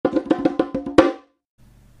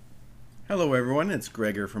Hello everyone, it's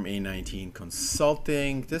Gregor from A19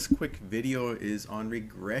 Consulting. This quick video is on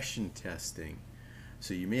regression testing.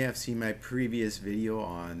 So you may have seen my previous video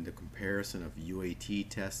on the comparison of UAT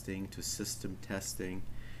testing to system testing.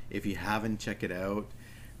 If you haven't, check it out.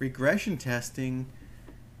 Regression testing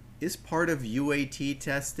is part of UAT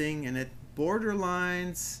testing and it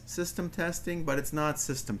borderlines system testing, but it's not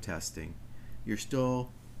system testing. You're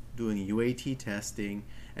still doing UAT testing,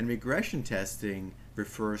 and regression testing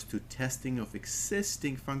refers to testing of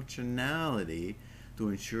existing functionality to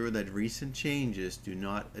ensure that recent changes do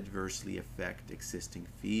not adversely affect existing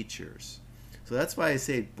features. So that's why I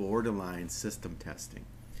say borderline system testing.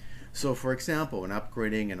 So for example, when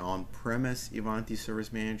upgrading an on-premise Ivanti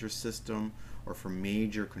Service Manager system or for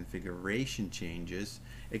major configuration changes,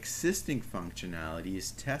 existing functionality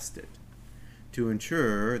is tested to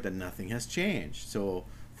ensure that nothing has changed. So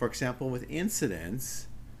for example, with incidents,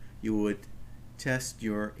 you would test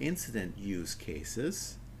your incident use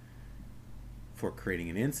cases for creating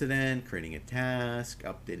an incident, creating a task,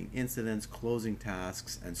 updating incidents, closing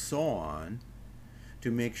tasks, and so on, to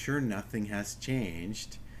make sure nothing has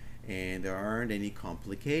changed and there aren't any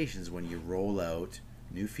complications when you roll out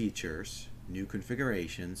new features, new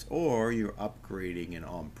configurations, or you're upgrading an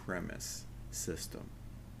on-premise system.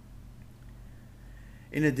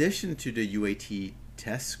 In addition to the UAT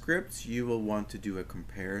test scripts, you will want to do a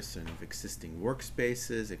comparison of existing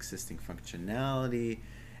workspaces, existing functionality,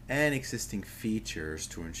 and existing features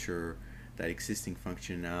to ensure that existing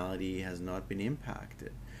functionality has not been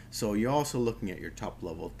impacted. So you're also looking at your top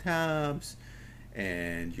level tabs,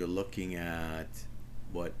 and you're looking at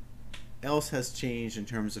what else has changed in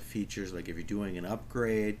terms of features, like if you're doing an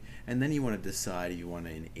upgrade, and then you want to decide if you want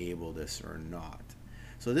to enable this or not.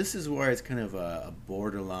 So this is where it's kind of a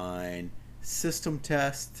borderline system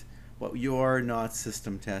test, but you are not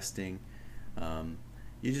system testing.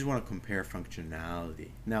 You just want to compare functionality.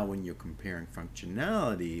 Now when you're comparing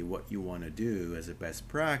functionality, what you want to do as a best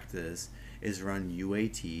practice is run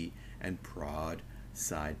UAT and prod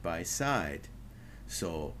side by side.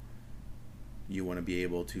 So you want to be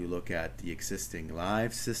able to look at the existing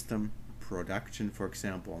live system production, for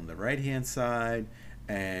example, on the right hand side,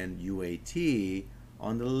 and UAT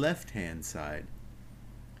on the left hand side.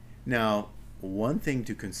 Now, one thing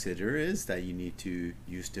to consider is that you need to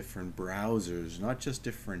use different browsers, not just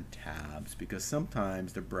different tabs, because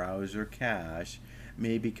sometimes the browser cache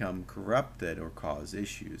may become corrupted or cause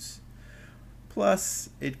issues. Plus,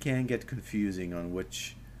 it can get confusing on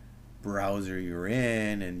which browser you're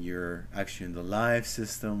in, and you're actually in the live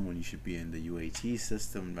system when you should be in the UAT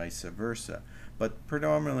system, and vice versa. But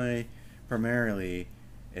primarily,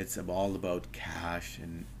 it's all about cache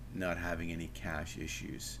and not having any cache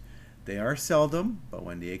issues. They are seldom, but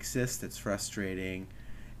when they exist, it's frustrating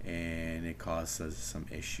and it causes some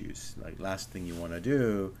issues. Like, last thing you want to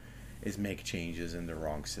do is make changes in the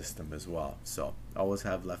wrong system as well. So always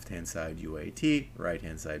have left hand side UAT, right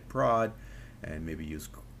hand side prod, and maybe use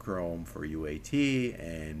Chrome for UAT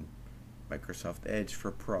and Microsoft Edge for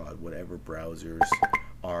prod, whatever browsers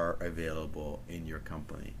are available in your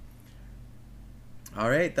company.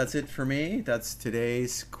 Alright, that's it for me. That's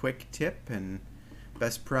today's quick tip and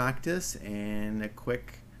best practice and a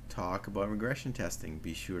quick talk about regression testing.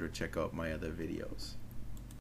 Be sure to check out my other videos.